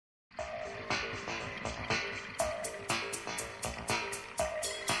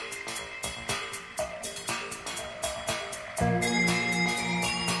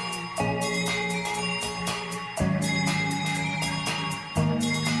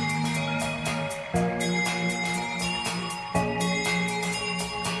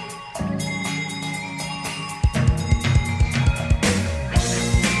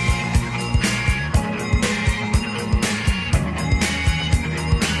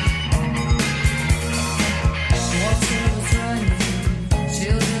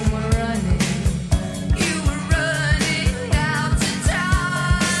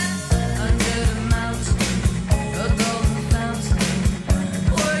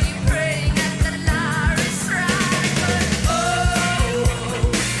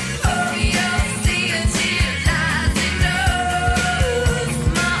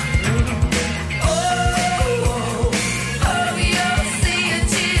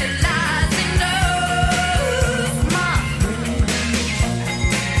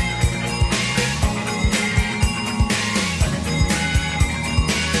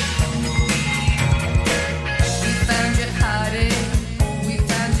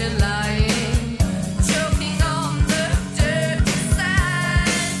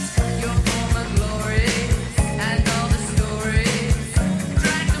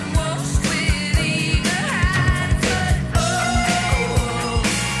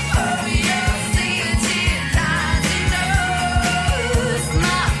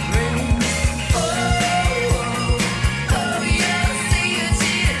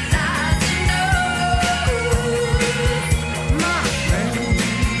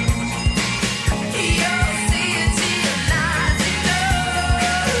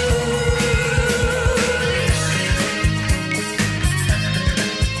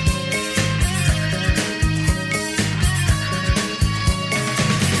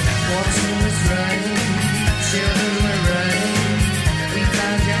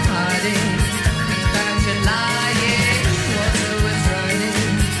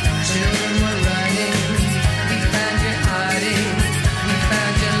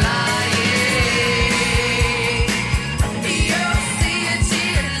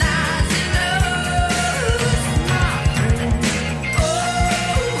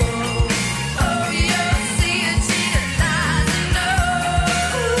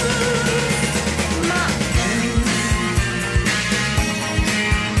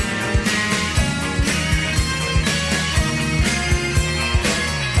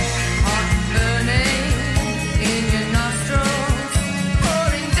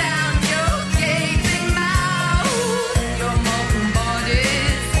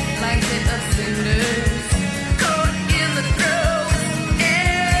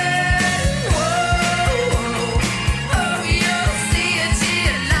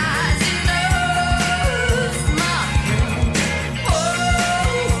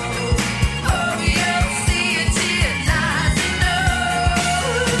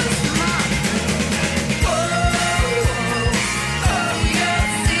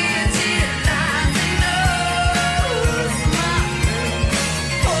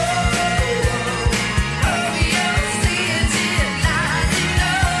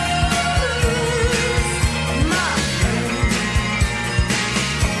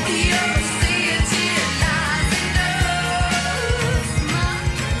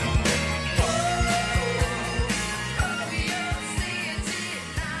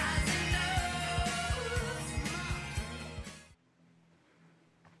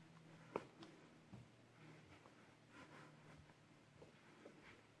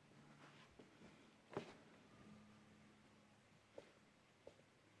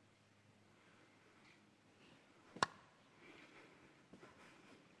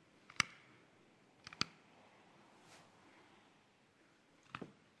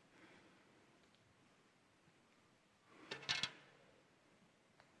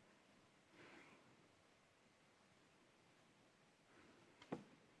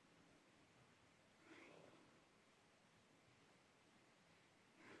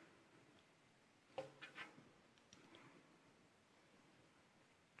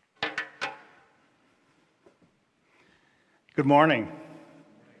Good morning.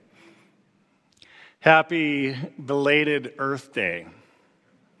 Happy belated Earth Day.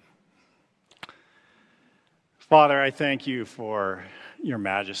 Father, I thank you for your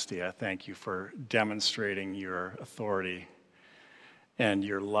majesty. I thank you for demonstrating your authority and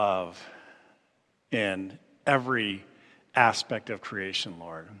your love in every aspect of creation,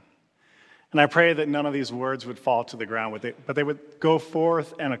 Lord. And I pray that none of these words would fall to the ground, but they would go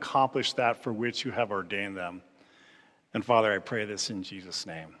forth and accomplish that for which you have ordained them. And Father, I pray this in Jesus'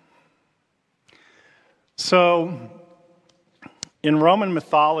 name. So, in Roman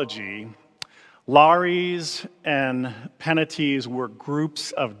mythology, Lares and Penates were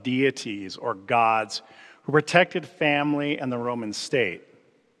groups of deities or gods who protected family and the Roman state.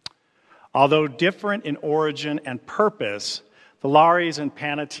 Although different in origin and purpose, the Lares and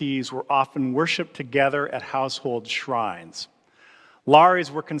Penates were often worshipped together at household shrines. Lares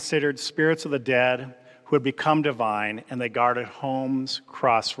were considered spirits of the dead who had become divine, and they guarded homes,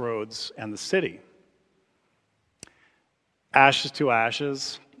 crossroads, and the city. Ashes to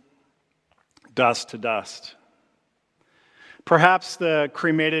ashes, dust to dust. Perhaps the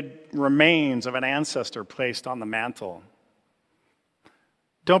cremated remains of an ancestor placed on the mantle.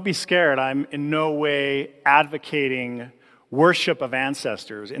 Don't be scared. I'm in no way advocating worship of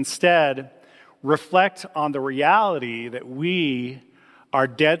ancestors. Instead, reflect on the reality that we are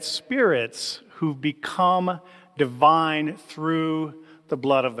dead spirits who've become divine through the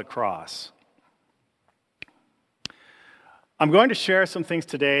blood of the cross. I'm going to share some things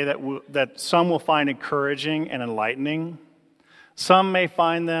today that some will find encouraging and enlightening. Some may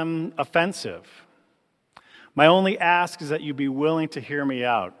find them offensive. My only ask is that you be willing to hear me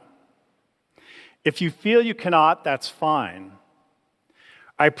out. If you feel you cannot, that's fine.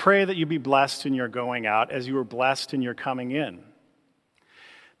 I pray that you be blessed in your going out as you were blessed in your coming in.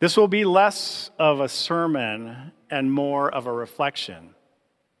 This will be less of a sermon and more of a reflection.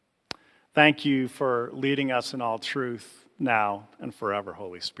 Thank you for leading us in all truth now and forever,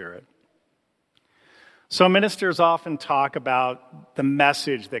 Holy Spirit. So ministers often talk about the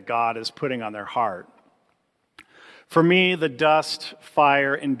message that God is putting on their heart. For me, the dust,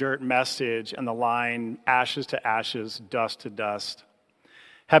 fire, and dirt message and the line ashes to ashes, dust to dust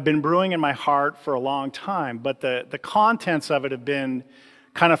have been brewing in my heart for a long time, but the contents of it have been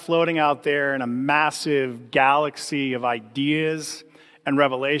kind of floating out there in a massive galaxy of ideas and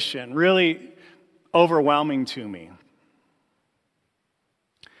revelation, really overwhelming to me.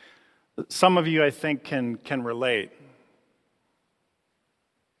 Some of you, I think, can relate.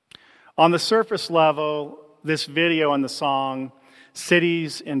 On the surface level, this video and the song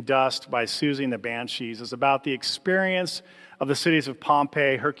Cities in Dust by Susie and the Banshees is about the experience of the cities of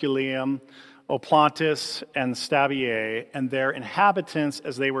Pompeii, Herculaneum, Oplontis, and Stabiae, and their inhabitants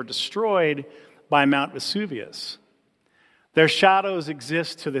as they were destroyed by Mount Vesuvius. Their shadows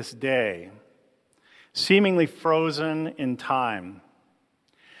exist to this day, seemingly frozen in time.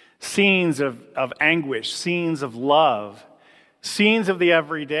 Scenes of anguish, scenes of love, scenes of the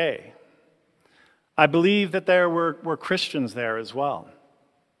everyday. I believe that there were Christians there as well.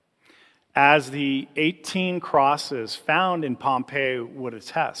 As the 18 crosses found in Pompeii would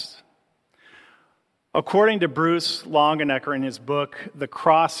attest. According to Bruce Longenecker in his book, The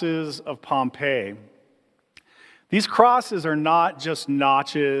Crosses of Pompeii, these crosses are not just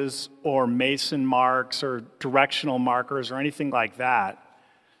notches or mason marks or directional markers or anything like that.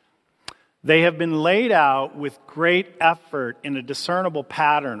 They have been laid out with great effort in a discernible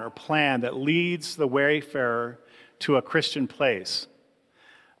pattern or plan that leads the wayfarer to a Christian place.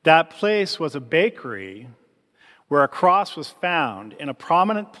 That place was a bakery where a cross was found in a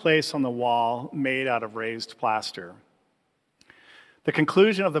prominent place on the wall made out of raised plaster. The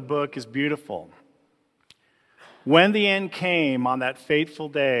conclusion of the book is beautiful. When the end came on that fateful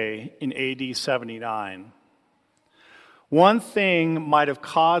day in AD 79, one thing might have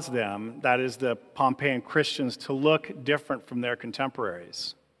caused them, that is the Pompeian Christians, to look different from their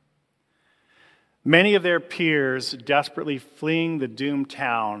contemporaries. Many of their peers, desperately fleeing the doomed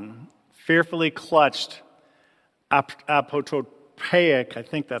town, fearfully clutched apotropaic, I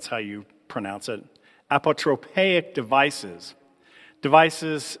think that's how you pronounce it, apotropaic devices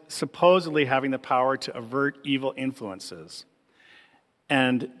supposedly having the power to avert evil influences,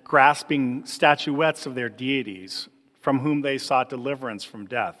 and grasping statuettes of their deities from whom they sought deliverance from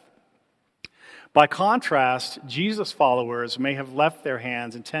death. By contrast, Jesus' followers may have left their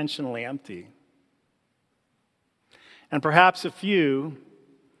hands intentionally empty. And perhaps a few,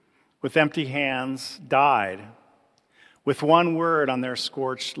 with empty hands, died with one word on their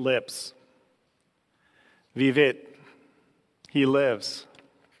scorched lips: Vivit, he lives.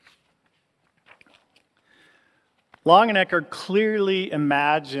 Longenecker clearly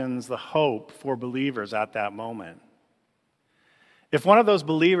imagines the hope for believers at that moment. If one of those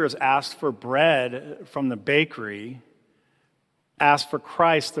believers asked for bread from the bakery, asked for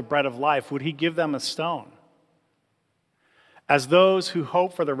Christ, the bread of life, would he give them a stone? As those who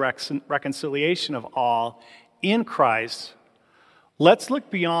hope for the reconciliation of all in Christ, let's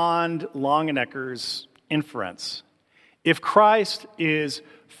look beyond Longenecker's inference. If Christ is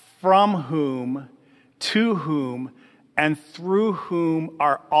from whom, to whom, and through whom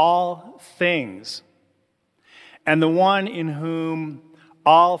are all things, and the one in whom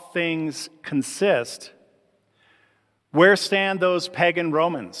all things consist, where stand those pagan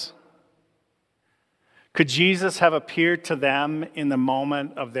Romans? Could Jesus have appeared to them in the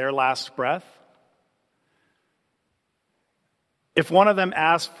moment of their last breath? If one of them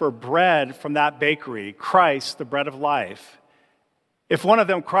asked for bread from that bakery, Christ, the bread of life, if one of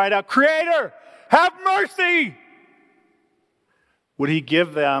them cried out, "Creator, have mercy!" would he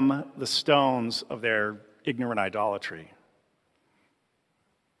give them the stones of their ignorant idolatry?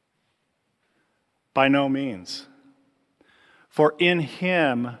 By no means. For in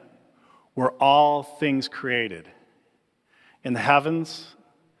him were all things created, in the heavens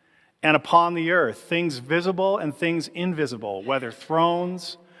and upon the earth, things visible and things invisible, whether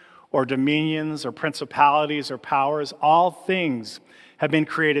thrones or dominions or principalities or powers, all things have been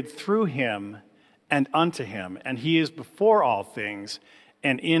created through him and unto him, and he is before all things,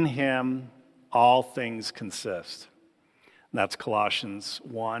 and in him all things consist. And that's Colossians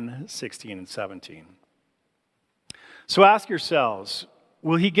 1, 16 and 17. So ask yourselves,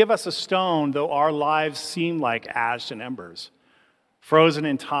 will he give us a stone though our lives seem like ash and embers, frozen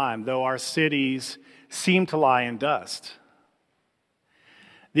in time, though our cities seem to lie in dust?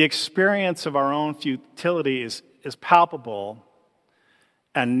 The experience of our own futility is palpable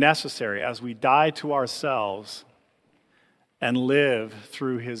and necessary as we die to ourselves and live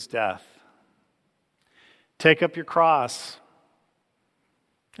through his death. Take up your cross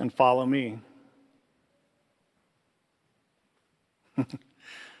and follow me.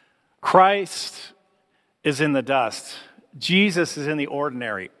 Christ is in the dust. Jesus is in the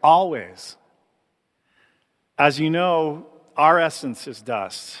ordinary, always. As you know, our essence is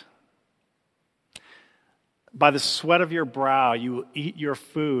dust. By the sweat of your brow, you will eat your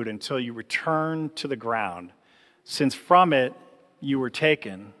food until you return to the ground, since from it you were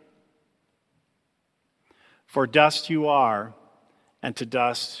taken. For dust you are, and to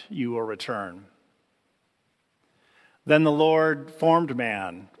dust you will return. Then the Lord formed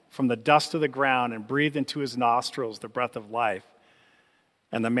man from the dust of the ground and breathed into his nostrils the breath of life,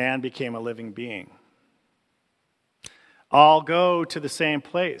 and the man became a living being. All go to the same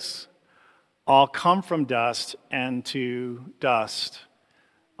place. All come from dust, and to dust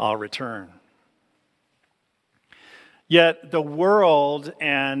all return. Yet the world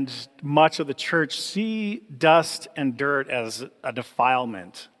and much of the church see dust and dirt as a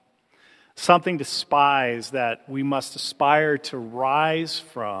defilement, something despised that we must aspire to rise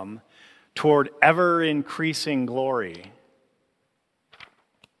from toward ever-increasing glory.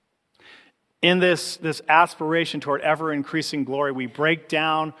 In this aspiration toward ever-increasing glory, we break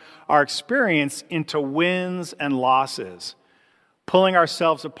down our experience into wins and losses, pulling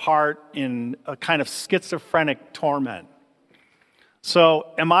ourselves apart in a kind of schizophrenic torment.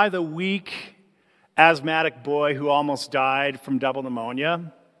 So, am I the weak, asthmatic boy who almost died from double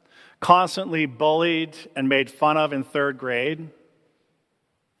pneumonia, constantly bullied and made fun of in third grade?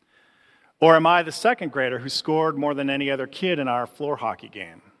 Or am I the second grader who scored more than any other kid in our floor hockey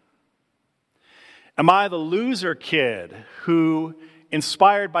game? Am I the loser kid who,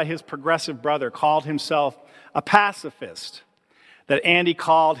 inspired by his progressive brother, called himself a pacifist that Andy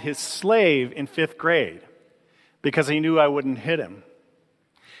called his slave in fifth grade because he knew I wouldn't hit him,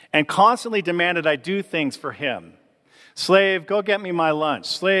 and constantly demanded I do things for him? Slave, go get me my lunch.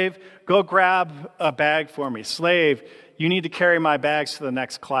 Slave, go grab a bag for me. Slave, you need to carry my bags to the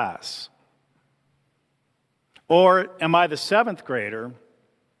next class. Or am I the seventh grader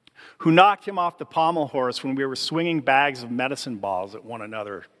who knocked him off the pommel horse when we were swinging bags of medicine balls at one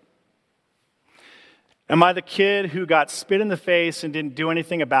another? Am I the kid who got spit in the face and didn't do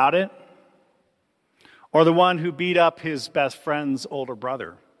anything about it? Or the one who beat up his best friend's older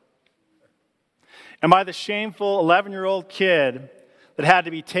brother? Am I the shameful 11-year-old kid that had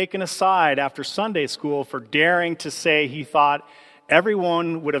to be taken aside after Sunday school for daring to say he thought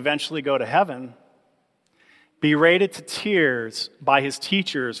everyone would eventually go to heaven, berated to tears by his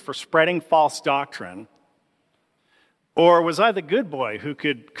teachers for spreading false doctrine? Or was I the good boy who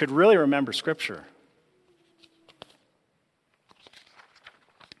could really remember Scripture?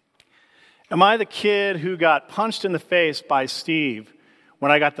 Am I the kid who got punched in the face by Steve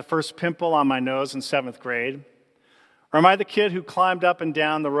when I got the first pimple on my nose in 7th grade? Or am I the kid who climbed up and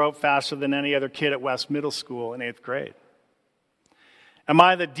down the rope faster than any other kid at West Middle School in 8th grade? Am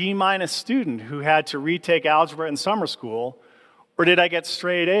I the D- student who had to retake algebra in summer school, or did I get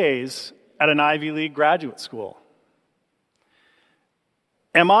straight A's at an Ivy League graduate school?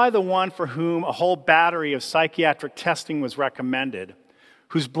 Am I the one for whom a whole battery of psychiatric testing was recommended,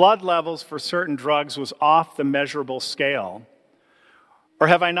 whose blood levels for certain drugs was off the measurable scale? Or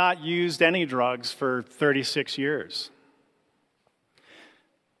have I not used any drugs for 36 years?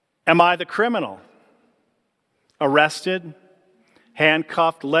 Am I the criminal? Arrested,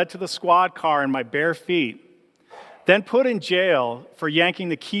 handcuffed, led to the squad car in my bare feet, then put in jail for yanking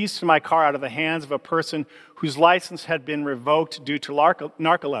the keys to my car out of the hands of a person whose license had been revoked due to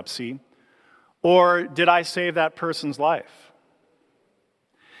narcolepsy? Or did I save that person's life?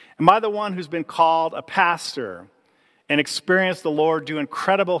 Am I the one who's been called a pastor and experienced the Lord do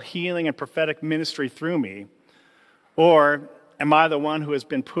incredible healing and prophetic ministry through me? Or am I the one who has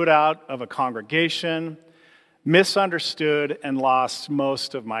been put out of a congregation, misunderstood, and lost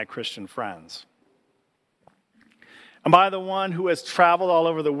most of my Christian friends? Am I the one who has traveled all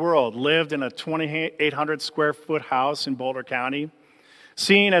over the world, lived in a 2,800 square foot house in Boulder County,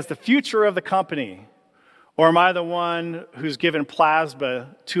 seen as the future of the company? Or am I the one who's given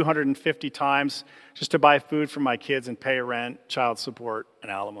plasma 250 times just to buy food for my kids and pay rent, child support,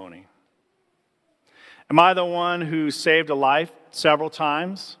 and alimony? Am I the one who saved a life several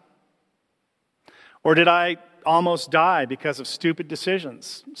times? Or did I almost die because of stupid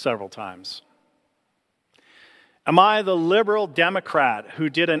decisions several times? Am I the liberal Democrat who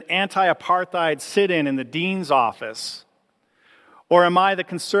did an anti-apartheid sit-in in the dean's office? Or am I the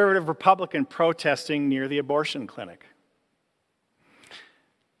conservative Republican protesting near the abortion clinic?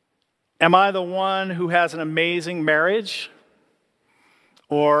 Am I the one who has an amazing marriage?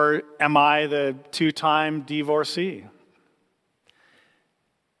 Or am I the 2-time divorcee?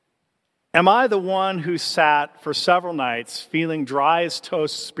 Am I the one who sat for several nights feeling dry as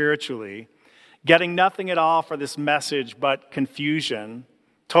toast spiritually, getting nothing at all for this message but confusion,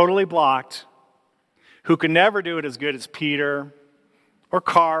 totally blocked, who could never do it as good as Peter or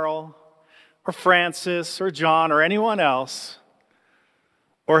Carl or Francis or John or anyone else?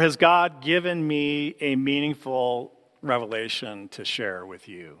 Or has God given me a meaningful revelation to share with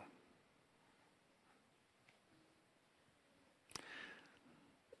you?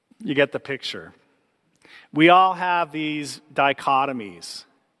 You get the picture. We all have these dichotomies.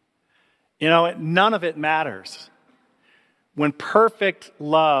 You know, none of it matters. When perfect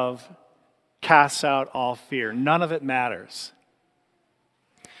love casts out all fear, none of it matters.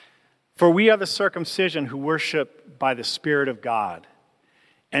 For we are the circumcision who worship by the Spirit of God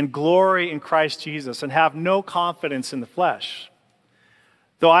and glory in Christ Jesus and have no confidence in the flesh,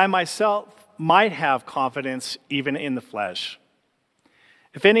 though I myself might have confidence even in the flesh.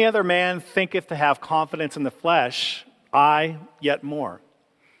 If any other man thinketh to have confidence in the flesh, I yet more.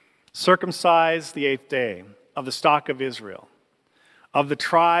 Circumcised the 8th day, of the stock of Israel, of the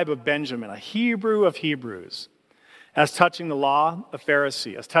tribe of Benjamin, a Hebrew of Hebrews, as touching the law, a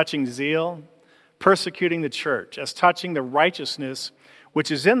Pharisee, as touching zeal, persecuting the church, as touching the righteousness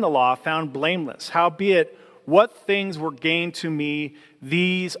which is in the law, found blameless. Howbeit, what things were gained to me,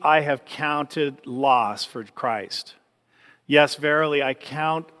 these I have counted loss for Christ. Yes, verily, I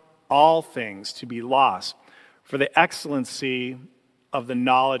count all things to be loss for the excellency of the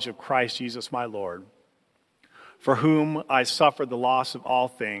knowledge of Christ Jesus my Lord, for whom I suffered the loss of all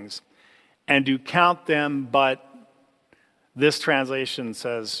things, and do count them, but this translation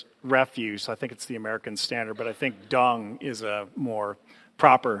says refuse. I think it's the American Standard, but I think dung is a more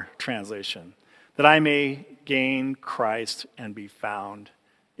proper translation, that I may gain Christ and be found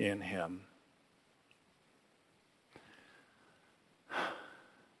in him.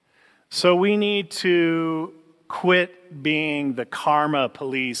 So we need to quit being the karma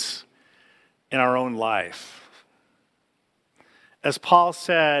police in our own life. As Paul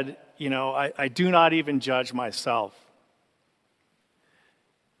said, I do not even judge myself.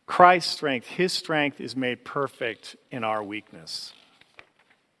 Christ's strength, his strength is made perfect in our weakness.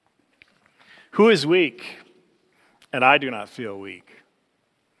 Who is weak? And I do not feel weak.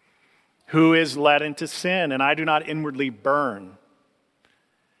 Who is led into sin? And I do not inwardly burn.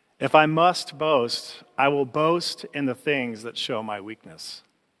 If I must boast, I will boast in the things that show my weakness.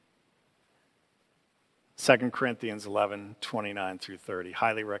 2 Corinthians 11:29-30.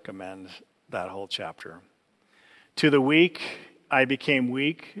 Highly recommend that whole chapter. To the weak, I became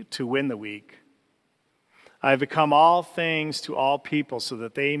weak to win the weak. I have become all things to all people so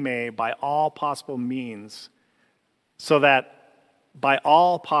that they may, by all possible means,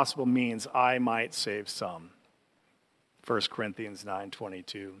 I might save some. 1 Corinthians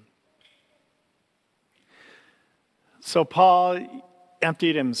 9:22. So Paul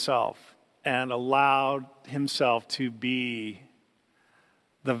emptied himself and allowed himself to be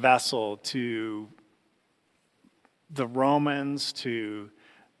the vessel to the Romans, to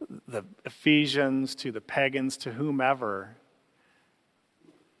the Ephesians, to the pagans, to whomever.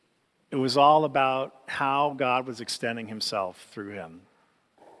 It was all about how God was extending himself through him.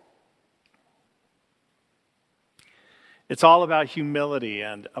 It's all about humility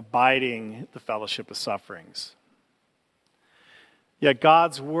and abiding the fellowship of sufferings. Yet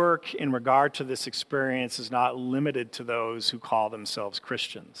God's work in regard to this experience is not limited to those who call themselves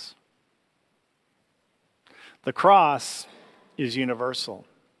Christians. The cross is universal,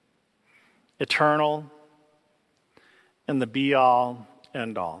 eternal, and the be-all,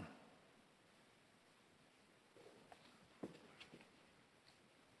 end-all.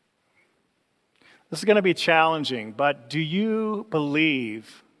 This is going to be challenging, but do you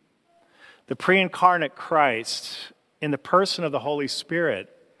believe the pre-incarnate Christ in the person of the Holy Spirit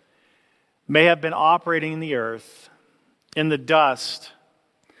may have been operating in the earth, in the dust,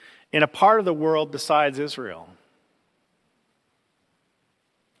 in a part of the world besides Israel?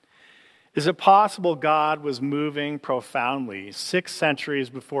 Is it possible God was moving profoundly 6 centuries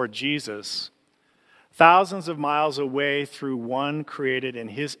before Jesus, thousands of miles away through one created in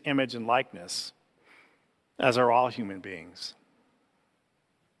his image and likeness, as are all human beings?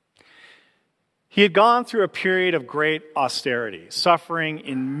 He had gone through a period of great austerity, suffering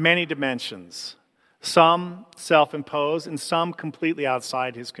in many dimensions, some self-imposed and some completely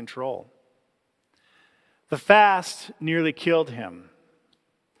outside his control. The fast nearly killed him,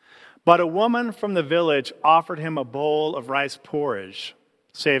 but a woman from the village offered him a bowl of rice porridge,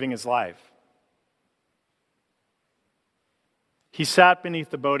 saving his life. He sat beneath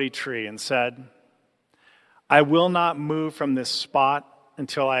the Bodhi tree and said, "I will not move from this spot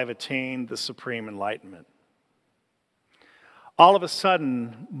until I have attained the supreme enlightenment." All of a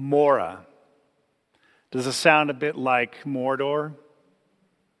sudden, Mora. Does it sound a bit like Mordor?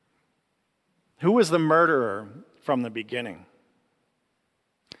 Who was the murderer from the beginning?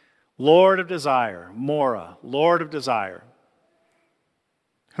 Lord of Desire, Mora, Lord of Desire,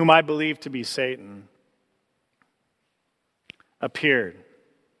 whom I believe to be Satan, appeared.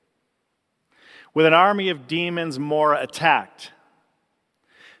 With an army of demons, Mora attacked.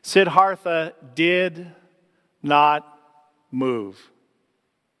 Siddhartha did not move.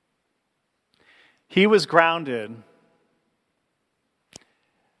 He was grounded,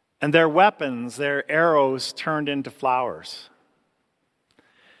 and their weapons, their arrows, turned into flowers.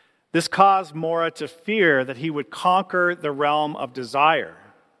 This caused Mora to fear that he would conquer the realm of desire,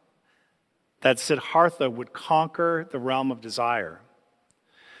 that Siddhartha would conquer the realm of desire.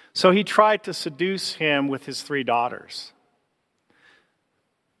 So he tried to seduce him with his 3 daughters.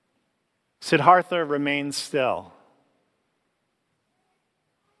 Siddhartha remained still.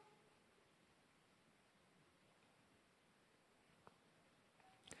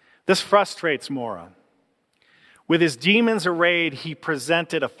 This frustrates Mora. With his demons arrayed, he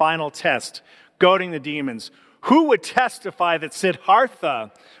presented a final test, goading the demons. Who would testify that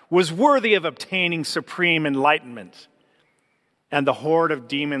Siddhartha was worthy of obtaining supreme enlightenment? And the horde of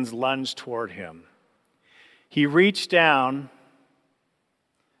demons lunged toward him. He reached down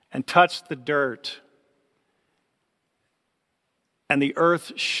and touched the dirt, and the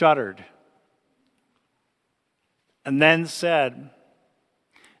earth shuddered, and then said,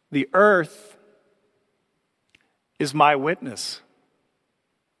 "The earth is my witness."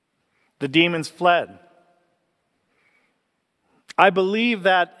 The demons fled. I believe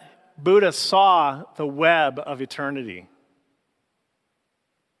that Buddha saw the web of eternity.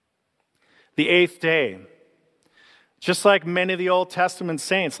 The 8th day, just like many of the Old Testament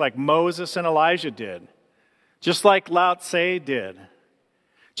saints, like Moses and Elijah did, just like Lao Tse did,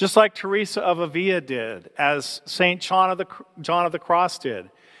 just like Teresa of Avila did, as St. John of the Cross did,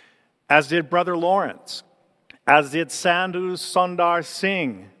 as did Brother Lawrence, as did Sadhu Sundar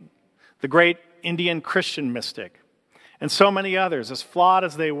Singh, the great Indian Christian mystic, and so many others, as flawed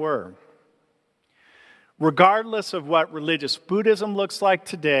as they were. Regardless of what religious Buddhism looks like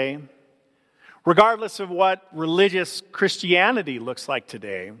today, regardless of what religious Christianity looks like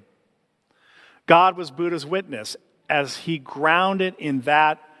today, God was Buddha's witness as he grounded in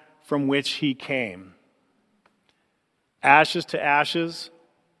that from which he came. Ashes to ashes,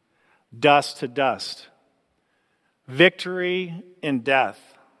 dust to dust. Victory in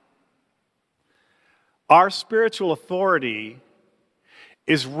death. Our spiritual authority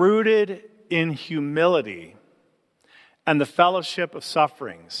is rooted in humility and the fellowship of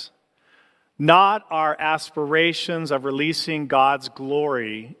sufferings, not our aspirations of releasing God's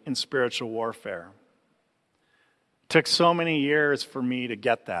glory in spiritual warfare. It took so many years for me to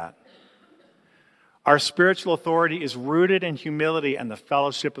get that. Our spiritual authority is rooted in humility and the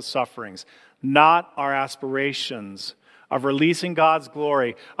fellowship of sufferings, not our aspirations of releasing God's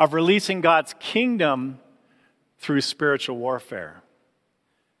glory, of releasing God's kingdom through spiritual warfare.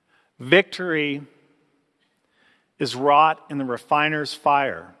 Victory is wrought in the refiner's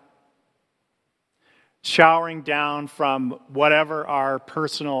fire, showering down from whatever our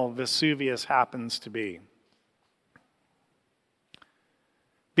personal Vesuvius happens to be.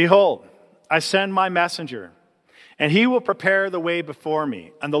 Behold, I send my messenger, and he will prepare the way before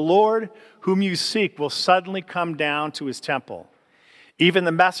me. And the Lord whom you seek will suddenly come down to his temple, even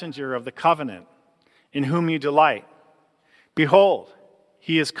the messenger of the covenant, in whom you delight. Behold,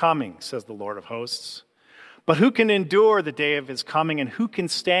 he is coming, says the Lord of hosts. But who can endure the day of his coming, and who can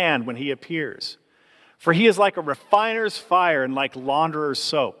stand when he appears? For he is like a refiner's fire and like launderer's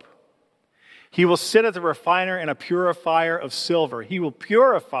soap. He will sit as a refiner and a purifier of silver. He will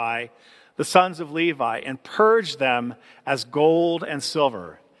purify the sons of Levi and purge them as gold and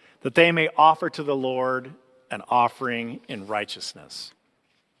silver, that they may offer to the Lord an offering in righteousness.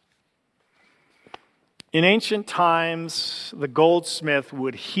 In ancient times, the goldsmith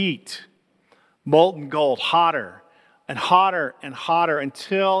would heat molten gold hotter and hotter and hotter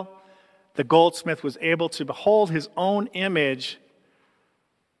until the goldsmith was able to behold his own image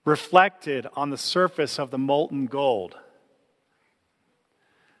reflected on the surface of the molten gold.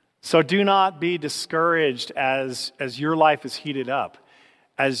 So do not be discouraged as your life is heated up,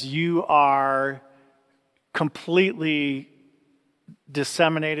 as you are completely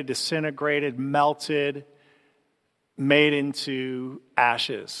disseminated, disintegrated, melted, made into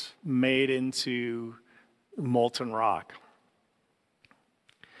ashes, made into molten rock.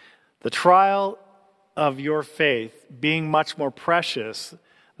 The trial of your faith, being much more precious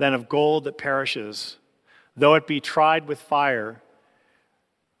than of gold that perishes, though it be tried with fire,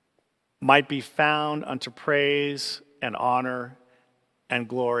 might be found unto praise and honor and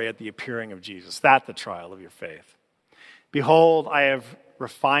glory at the appearing of Jesus. That's the trial of your faith. Behold, I have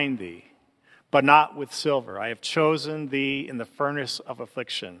refined thee, but not with silver. I have chosen thee in the furnace of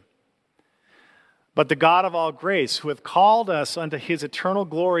affliction. But the God of all grace, who hath called us unto his eternal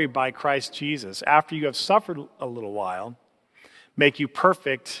glory by Christ Jesus, after you have suffered a little while, make you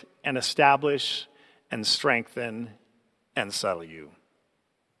perfect and establish and strengthen and settle you.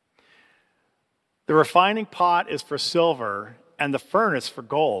 The refining pot is for silver and the furnace for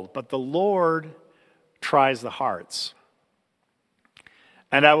gold, but the Lord tries the hearts.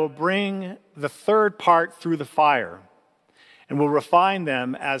 And I will bring the third part through the fire, and will refine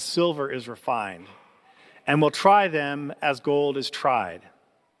them as silver is refined, and will try them as gold is tried.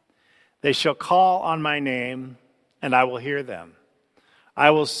 They shall call on my name, and I will hear them.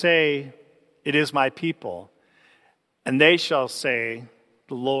 I will say, it is my people, and they shall say,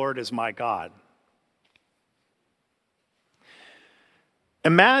 the Lord is my God.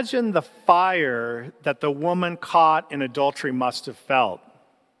 Imagine the fire that the woman caught in adultery must have felt.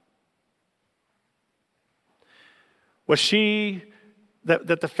 Was she,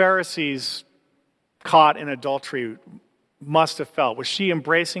 that the Pharisees caught in adultery must have felt? Was she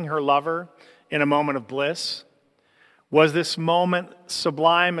embracing her lover in a moment of bliss? Was this moment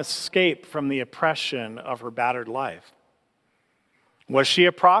sublime escape from the oppression of her battered life? Was she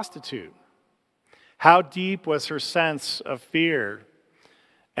a prostitute? How deep was her sense of fear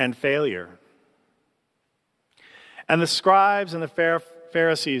and failure? And the scribes and the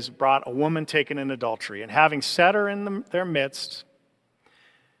Pharisees brought a woman taken in adultery, and having set her in their midst,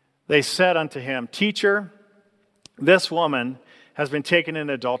 they said unto him, Teacher, this woman has been taken in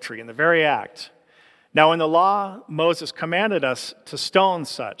adultery in the very act. Now in the law, Moses commanded us to stone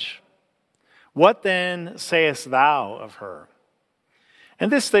such. What then sayest thou of her?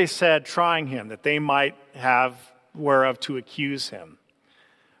 And this they said, trying him, that they might have whereof to accuse him.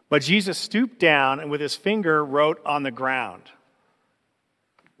 But Jesus stooped down and with his finger wrote on the ground.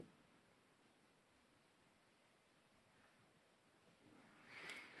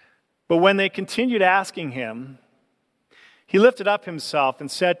 But when they continued asking him, he lifted up himself and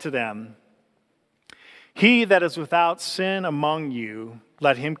said to them, He that is without sin among you,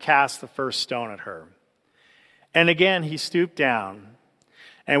 let him cast the first stone at her. And again he stooped down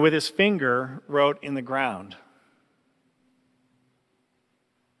and with his finger wrote in the ground.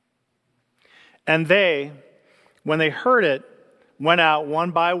 And they, when they heard it, went out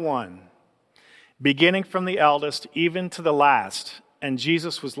one by one, beginning from the eldest even to the last, and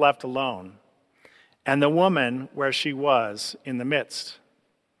Jesus was left alone, and the woman where she was in the midst.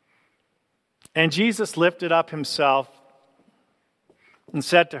 And Jesus lifted up himself and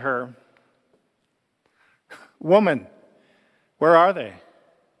said to her, "Woman, where are they?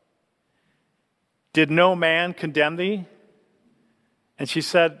 Did no man condemn thee?" And she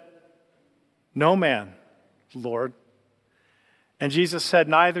said, "No man, Lord." And Jesus said,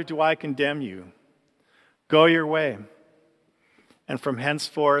 "Neither do I condemn you. Go your way, and from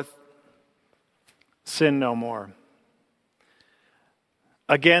henceforth sin no more."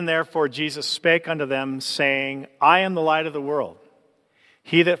 Again, therefore, Jesus spake unto them, saying, "I am the light of the world.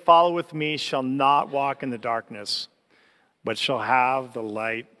 He that followeth me shall not walk in the darkness, but shall have the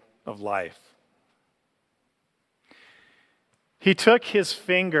light of life." He took his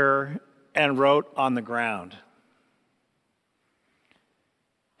finger and wrote on the ground.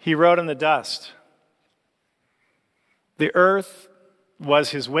 He wrote in the dust. The earth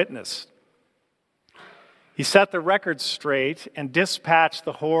was his witness. He set the record straight and dispatched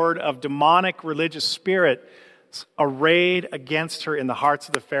the horde of demonic religious spirits arrayed against her in the hearts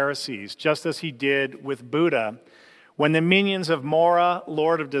of the Pharisees, just as he did with Buddha when the minions of Mora,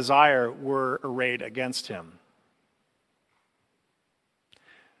 Lord of Desire, were arrayed against him.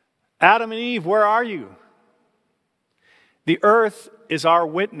 Adam and Eve, where are you? The earth is our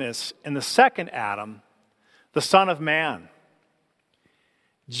witness in the second Adam, the Son of Man.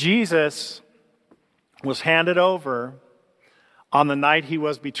 Jesus was handed over on the night he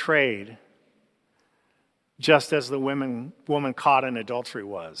was betrayed, just as the woman caught in adultery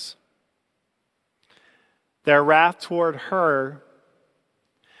was. Their wrath toward her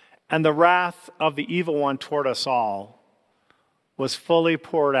and the wrath of the evil one toward us all was fully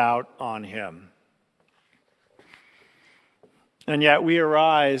poured out on him. And yet we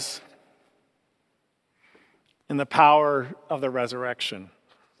arise in the power of the resurrection.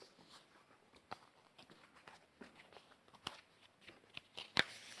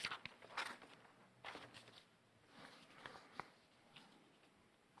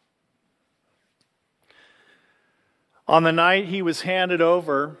 On the night he was handed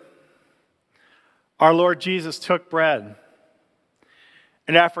over, our Lord Jesus took bread,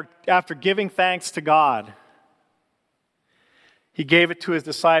 and after giving thanks to God, he gave it to his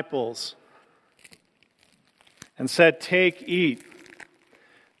disciples and said, "Take, eat.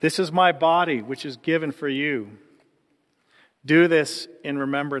 This is my body, which is given for you. Do this in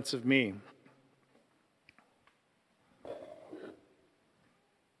remembrance of me."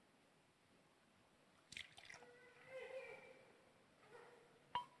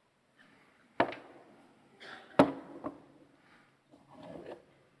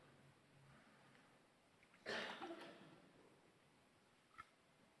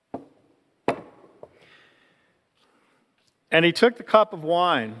 And he took the cup of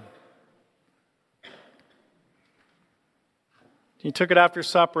wine. He took it after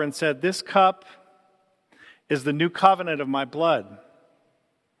supper and said, "This cup is the new covenant of my blood.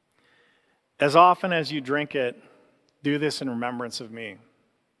 As often as you drink it, do this in remembrance of me."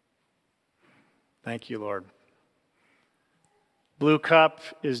 Thank you, Lord. Blue cup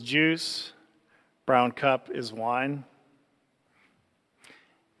is juice. Brown cup is wine.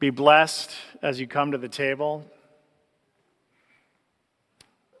 Be blessed as you come to the table.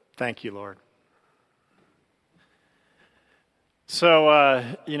 Thank you, Lord.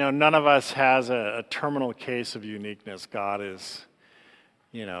 So, none of us has a terminal case of uniqueness. God is,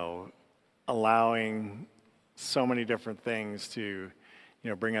 allowing so many different things to,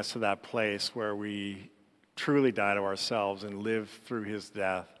 bring us to that place where we truly die to ourselves and live through his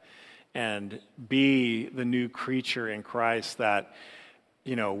death and be the new creature in Christ that,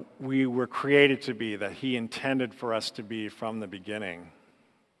 we were created to be, that he intended for us to be from the beginning.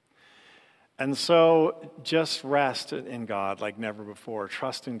 And so just rest in God like never before.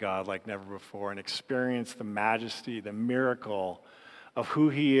 Trust in God like never before and experience the majesty, the miracle of who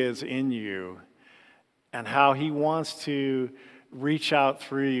he is in you and how he wants to reach out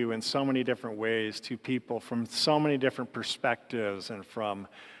through you in so many different ways to people from so many different perspectives and from,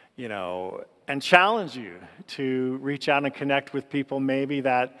 and challenge you to reach out and connect with people maybe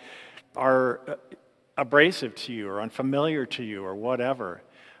that are abrasive to you or unfamiliar to you or whatever.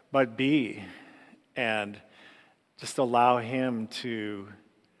 But be, and just allow him to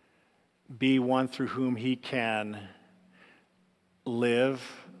be one through whom he can live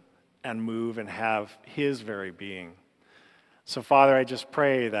and move and have his very being. So, Father, I just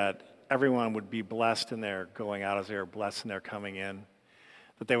pray that everyone would be blessed in their going out as they are blessed in their coming in,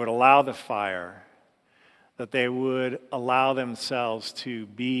 that they would allow the fire, that they would allow themselves to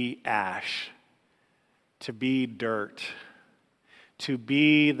be ash to be dirt, to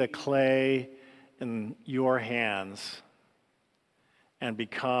be the clay in your hands and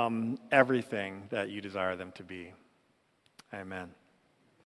become everything that you desire them to be. Amen.